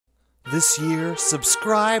This year,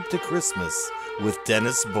 subscribe to Christmas with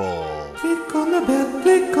Dennis Ball. Click on the bell,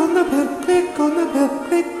 click on the bell, click on the bell,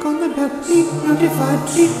 click on the bell. Be notified,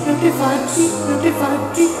 be notified, be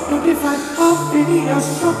notified, be notified of videos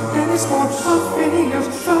from Dennis Ball, of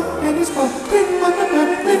videos from Dennis Ball. Click on the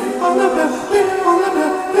bell, click on the bell, click on the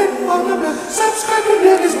bell, click on the bell. Subscribe to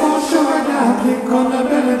Dennis Ball Show right now. Click on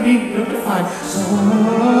the bell and be notified.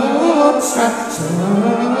 Subscribe,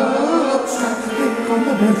 subscribe. Click on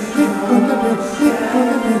the bell, click on the bell, click on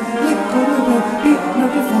the bell, click on the bell. Be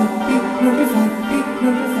notified, be notified, be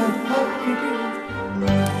notified of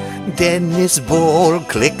videos. Dennis Ball,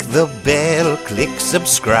 click the bell, click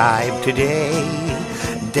subscribe today.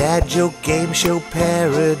 Dad joke game show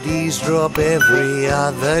parodies drop every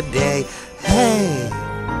other day. Hey,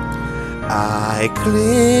 I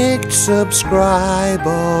clicked subscribe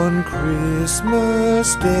on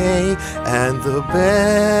Christmas Day and the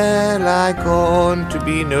bell icon to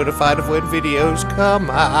be notified of when videos come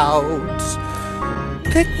out.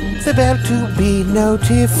 Click the bell to be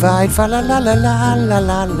notified, fa la la la la la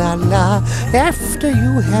la la la. After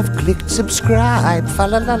you have clicked subscribe, fa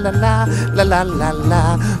la la la la la la la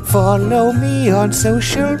la. Follow me on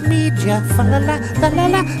social media, fa la la la la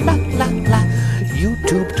la la la la.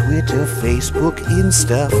 YouTube, Twitter, Facebook,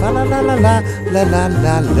 Insta, fa la la la la la la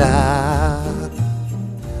la la.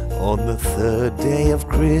 On the third day of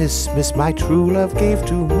Christmas, my true love gave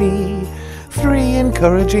to me 3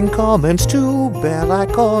 encouraging comments, 2 bell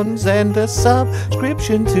icons, and a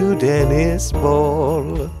subscription to Dennis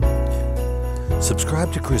Ball.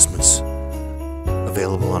 Subscribe to Christmas.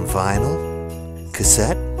 Available on vinyl,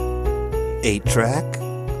 cassette, 8-track,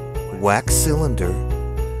 wax cylinder,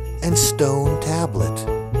 and stone tablet.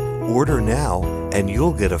 Order now and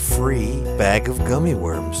you'll get a free bag of gummy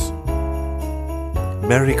worms.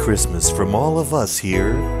 Merry Christmas from all of us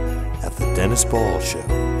here at the Dennis Ball Show.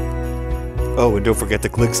 Oh, and don't forget to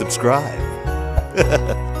click subscribe.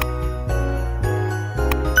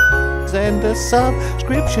 And a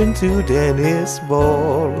subscription to Dennis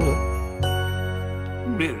Ball.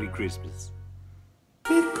 Merry Christmas.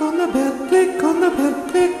 Click on the bell, click on the bell,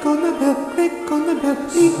 click on the bell, click on the bell.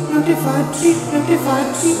 Be notified, be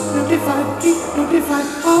notified, be notified, be notified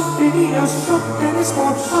of videos from Dennis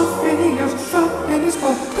Ball, of videos from Dennis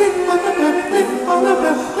Ball. Click on the bell, click on the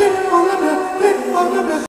bell, click on the bell, click on the bell.